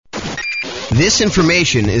This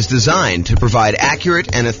information is designed to provide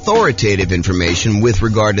accurate and authoritative information with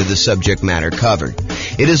regard to the subject matter covered.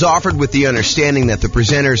 It is offered with the understanding that the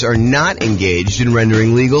presenters are not engaged in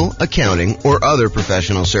rendering legal, accounting, or other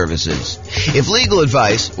professional services. If legal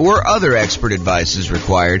advice or other expert advice is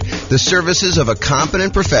required, the services of a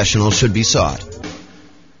competent professional should be sought.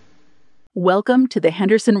 Welcome to the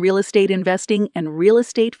Henderson Real Estate Investing and Real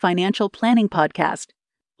Estate Financial Planning Podcast.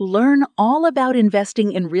 Learn all about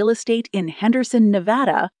investing in real estate in Henderson,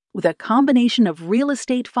 Nevada, with a combination of real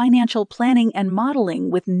estate financial planning and modeling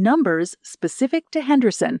with numbers specific to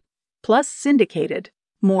Henderson, plus syndicated,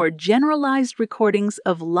 more generalized recordings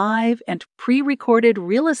of live and pre-recorded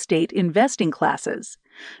real estate investing classes,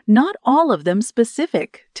 not all of them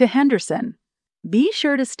specific to Henderson. Be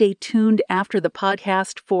sure to stay tuned after the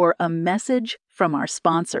podcast for a message from our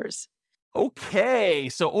sponsors. Okay,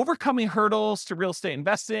 so overcoming hurdles to real estate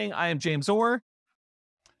investing. I am James Orr.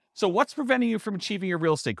 So what's preventing you from achieving your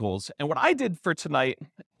real estate goals? And what I did for tonight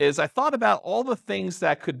is I thought about all the things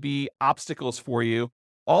that could be obstacles for you,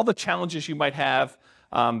 all the challenges you might have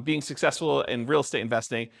being successful in real estate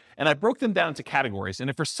investing, and I broke them down into categories. And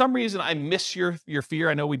if for some reason I missed your fear,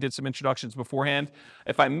 I know we did some introductions beforehand.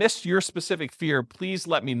 If I missed your specific fear, please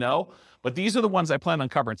let me know. But these are the ones I plan on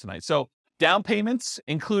covering tonight. So down payments,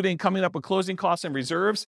 including coming up with closing costs and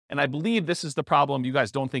reserves. And I believe this is the problem you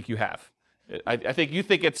guys don't think you have. I think you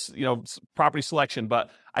think it's, property selection, but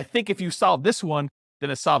I think if you solve this one, then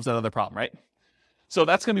it solves that other problem, right? So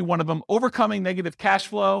that's going to be one of them. Overcoming negative cash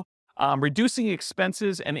flow, reducing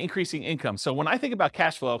expenses, and increasing income. So when I think about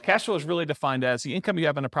cash flow is really defined as the income you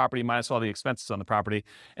have on a property minus all the expenses on the property.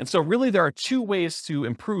 And so really there are two ways to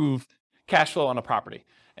improve cash flow on a property.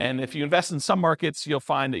 And if you invest in some markets, you'll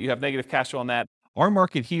find that you have negative cash flow on that. Our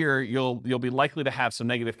market here, you'll be likely to have some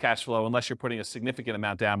negative cash flow unless you're putting a significant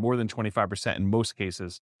amount down, more than 25% in most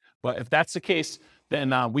cases. But if that's the case,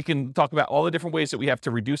 then we can talk about all the different ways that we have to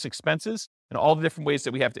reduce expenses and all the different ways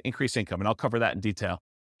that we have to increase income. And I'll cover that in detail.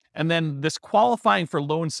 And then this qualifying for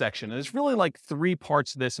loan section, and there's really like three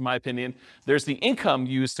parts to this, in my opinion. There's the income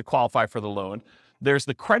used to qualify for the loan. There's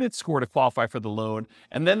the credit score to qualify for the loan.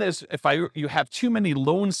 And then there's, you have too many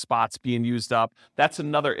loan spots being used up, that's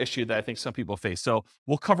another issue that I think some people face. So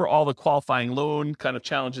we'll cover all the qualifying loan kind of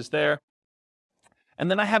challenges there.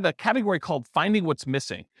 And then I have a category called finding what's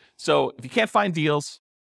missing. So if you can't find deals,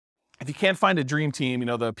 if you can't find a dream team,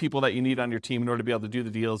 the people that you need on your team in order to be able to do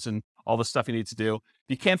the deals and all the stuff you need to do, if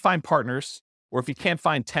you can't find partners, or if you can't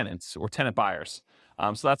find tenants or tenant buyers.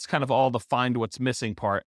 So that's kind of all the find what's missing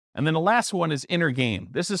part. And then the last one is inner game.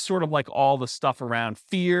 This is sort of like all the stuff around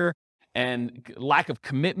fear and lack of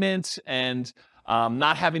commitment and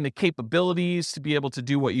not having the capabilities to be able to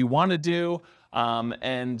do what you want to do,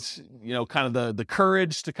 and kind of the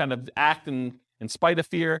courage to kind of act in spite of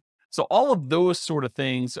fear. So all of those sort of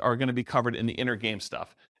things are going to be covered in the inner game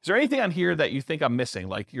stuff. Is there anything on here that you think I'm missing?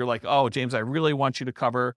 Like you're like, oh, James, I really want you to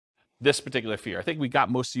cover this particular fear. I think we got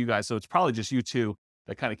most of you guys, so it's probably just you two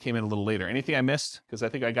that kind of came in a little later. Anything I missed? Because I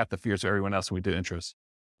think I got the fears of everyone else when we did intros.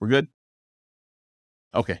 We're good?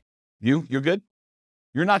 Okay. You're good?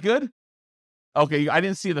 You're not good? Okay, I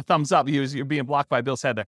didn't see the thumbs up. You're being blocked by Bill's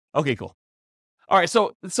head there. Okay, cool. All right,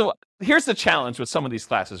 so here's the challenge with some of these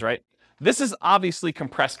classes, right? This is obviously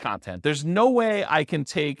compressed content. There's no way I can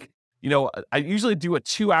take, I usually do a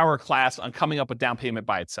 2-hour class on coming up with down payment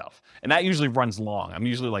by itself. And that usually runs long. I'm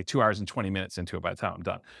usually like 2 hours and 20 minutes into it by the time I'm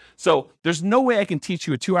done. So there's no way I can teach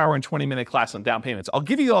you a 2-hour and 20-minute class on down payments. I'll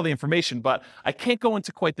give you all the information, but I can't go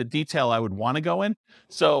into quite the detail I would want to go in.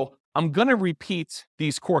 So I'm going to repeat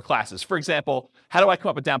these core classes. For example, how do I come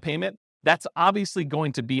up with down payment? That's obviously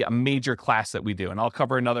going to be a major class that we do. And I'll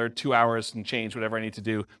cover another 2 hours and change whatever I need to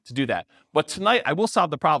do that. But tonight I will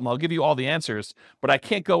solve the problem. I'll give you all the answers, but I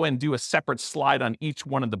can't go and do a separate slide on each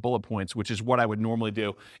one of the bullet points, which is what I would normally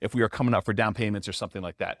do if we were coming up for down payments or something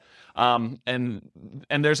like that. And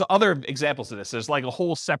there's other examples of this. There's like a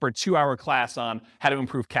whole separate 2-hour class on how to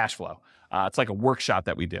improve cash flow. It's like a workshop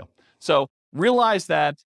that we do. So realize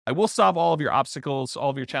that I will solve all of your obstacles,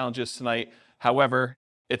 all of your challenges tonight. However,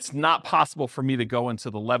 it's not possible for me to go into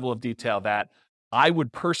the level of detail that I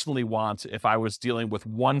would personally want if I was dealing with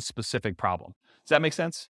one specific problem. Does that make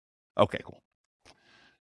sense? Okay, cool.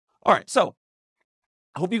 All right, so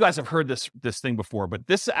I hope you guys have heard this thing before, but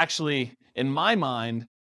this actually, in my mind,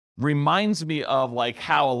 reminds me of like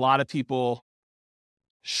how a lot of people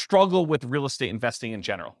struggle with real estate investing in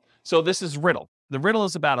general. So this is riddle. The riddle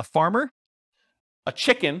is about a farmer, a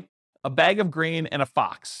chicken, a bag of grain, and a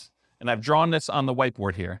fox. And I've drawn this on the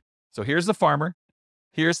whiteboard here. So here's the farmer,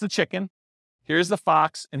 here's the chicken, here's the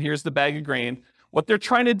fox, and here's the bag of grain. What they're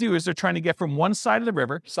trying to do is they're trying to get from one side of the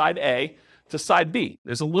river, side A, to side B.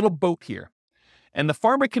 There's a little boat here. And the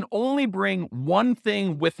farmer can only bring one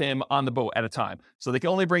thing with him on the boat at a time. So they can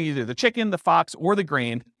only bring either the chicken, the fox, or the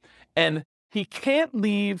grain. And he can't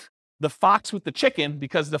leave the fox with the chicken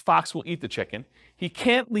because the fox will eat the chicken. He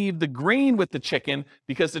can't leave the grain with the chicken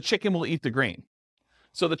because the chicken will eat the grain.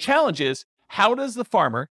 So the challenge is, how does the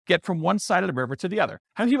farmer get from one side of the river to the other?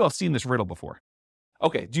 How many people have seen this riddle before?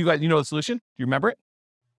 Okay, do you guys, know the solution? Do you remember it?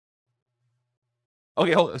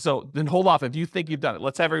 Okay, so then hold off if you think you've done it.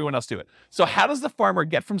 Let's have everyone else do it. So how does the farmer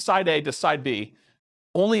get from side A to side B,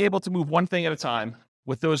 only able to move one thing at a time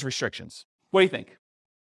with those restrictions? What do you think?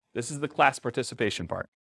 This is the class participation part.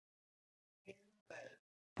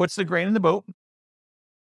 Puts the grain in the boat.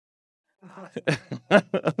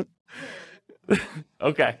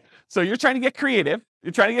 Okay, so you're trying to get creative.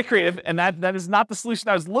 And that is not the solution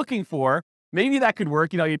I was looking for. Maybe that could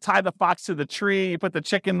work. You tie the fox to the tree, you put the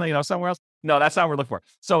chicken, somewhere else. No, that's not what we're looking for.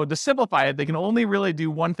 So to simplify it, they can only really do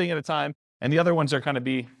one thing at a time, and the other ones are they're going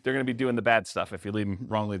to be doing the bad stuff if you leave them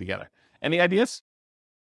wrongly together. Any ideas?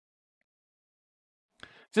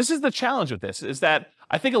 This is the challenge with this, is that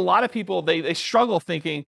I think a lot of people, they struggle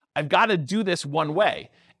thinking, I've got to do this one way.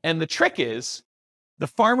 And the trick is, the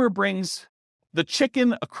farmer brings the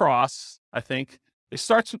chicken across, I think. It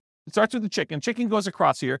starts with the chicken. Chicken goes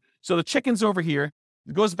across here. So the chicken's over here,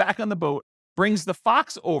 it goes back on the boat, brings the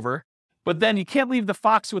fox over, but then you can't leave the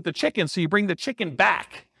fox with the chicken, so you bring the chicken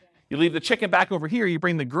back. You leave the chicken back over here, you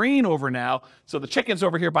bring the grain over now, so the chicken's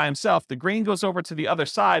over here by himself, the grain goes over to the other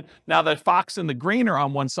side, now the fox and the grain are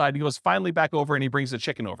on one side, he goes finally back over and he brings the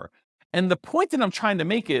chicken over. And the point that I'm trying to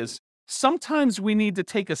make is, sometimes we need to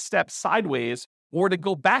take a step sideways or to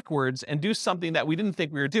go backwards and do something that we didn't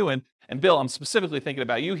think we were doing. And Bill, I'm specifically thinking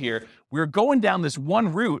about you here. We're going down this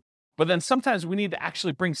one route, but then sometimes we need to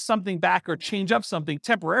actually bring something back or change up something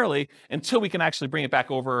temporarily until we can actually bring it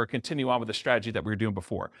back over or continue on with the strategy that we were doing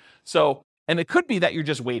before. So, and it could be that you're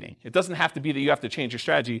just waiting. It doesn't have to be that you have to change your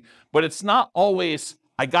strategy, but it's not always,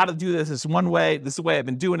 I got to do this one way. This is the way I've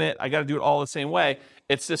been doing it. I got to do it all the same way.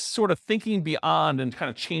 It's this sort of thinking beyond and kind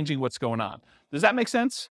of changing what's going on. Does that make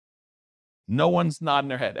sense? No one's nodding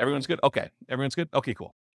their head. Everyone's good? Okay. Everyone's good? Okay,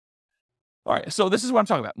 cool. All right. So this is what I'm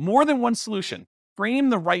talking about. More than one solution. Frame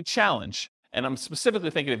the right challenge. And I'm specifically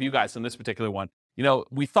thinking of you guys in this particular one.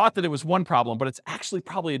 We thought that it was one problem, but it's actually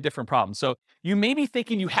probably a different problem. So you may be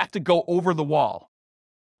thinking you have to go over the wall.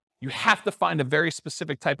 You have to find a very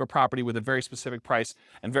specific type of property with a very specific price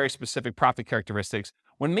and very specific profit characteristics,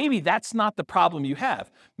 when maybe that's not the problem you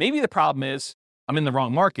have. Maybe the problem is, I'm in the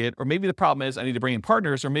wrong market, or maybe the problem is I need to bring in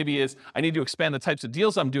partners, or maybe is I need to expand the types of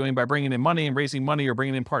deals I'm doing by bringing in money and raising money or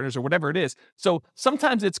bringing in partners or whatever it is. So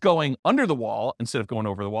sometimes it's going under the wall instead of going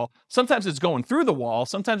over the wall. Sometimes it's going through the wall.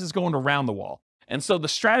 Sometimes it's going around the wall. And so the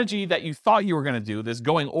strategy that you thought you were going to do, this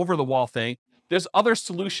going over the wall thing, there's other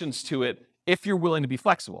solutions to it if you're willing to be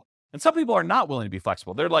flexible. And some people are not willing to be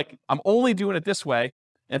flexible. They're like, I'm only doing it this way.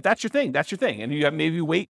 And if that's your thing, that's your thing. And you have maybe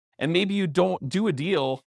wait, and maybe you don't do a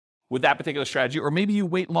deal with that particular strategy, or maybe you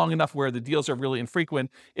wait long enough where the deals are really infrequent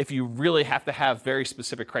if you really have to have very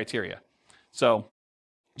specific criteria. So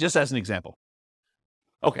just as an example.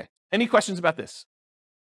 Okay, any questions about this?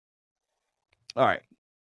 All right.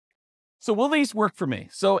 So will these work for me?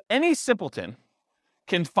 So any simpleton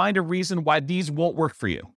can find a reason why these won't work for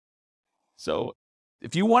you. So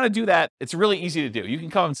if you want to do that, it's really easy to do. You can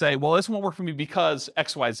come and say, well, this won't work for me because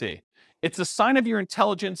X, Y, Z. It's a sign of your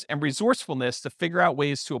intelligence and resourcefulness to figure out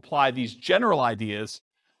ways to apply these general ideas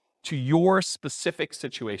to your specific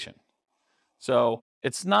situation. So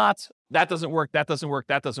it's not, that doesn't work, that doesn't work,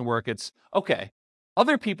 that doesn't work. It's, okay,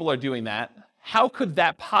 other people are doing that. How could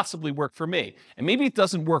that possibly work for me? And maybe it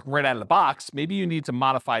doesn't work right out of the box. Maybe you need to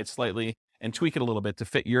modify it slightly and tweak it a little bit to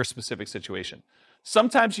fit your specific situation.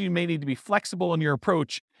 Sometimes you may need to be flexible in your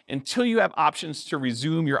approach until you have options to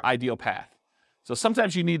resume your ideal path. So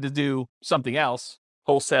sometimes you need to do something else,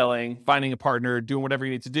 wholesaling, finding a partner, doing whatever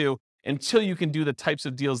you need to do, until you can do the types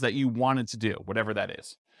of deals that you wanted to do, whatever that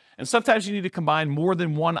is. And sometimes you need to combine more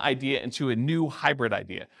than one idea into a new hybrid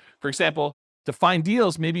idea. For example, to find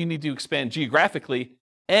deals, maybe you need to expand geographically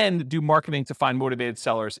and do marketing to find motivated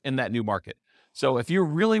sellers in that new market. So if you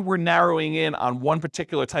really were narrowing in on one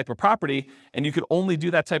particular type of property and you could only do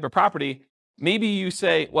that type of property, maybe you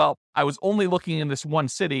say, well, I was only looking in this one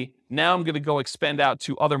city. Now I'm going to go expand out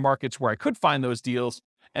to other markets where I could find those deals.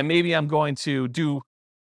 And maybe I'm going to do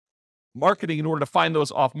marketing in order to find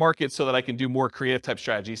those off market so that I can do more creative type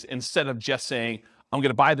strategies instead of just saying, I'm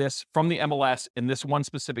going to buy this from the MLS in this one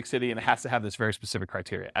specific city and it has to have this very specific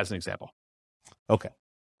criteria, as an example. Okay.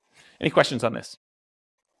 Any questions on this?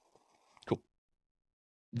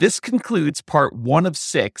 This concludes part 1 of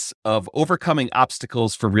 6 of Overcoming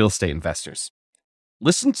Obstacles for Real Estate Investors.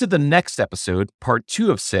 Listen to the next episode, part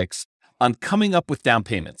 2 of 6, on coming up with down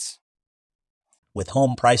payments. With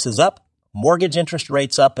home prices up, mortgage interest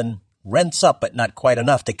rates up, and rents up but not quite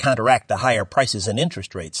enough to counteract the higher prices and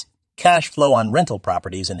interest rates, cash flow on rental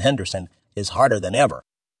properties in Henderson is harder than ever.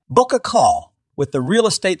 Book a call with the Real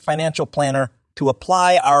Estate Financial Planner to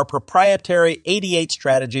apply our proprietary 88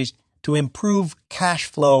 strategies to improve cash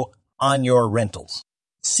flow on your rentals.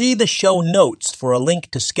 See the show notes for a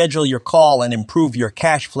link to schedule your call and improve your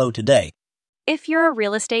cash flow today. If you're a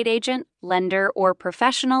real estate agent, lender, or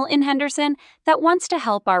professional in Henderson that wants to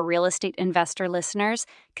help our real estate investor listeners,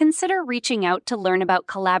 consider reaching out to learn about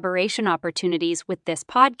collaboration opportunities with this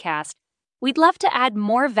podcast. We'd love to add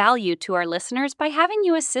more value to our listeners by having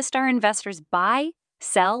you assist our investors buy,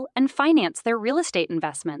 sell, and finance their real estate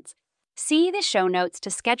investments. See the show notes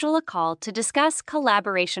to schedule a call to discuss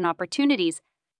collaboration opportunities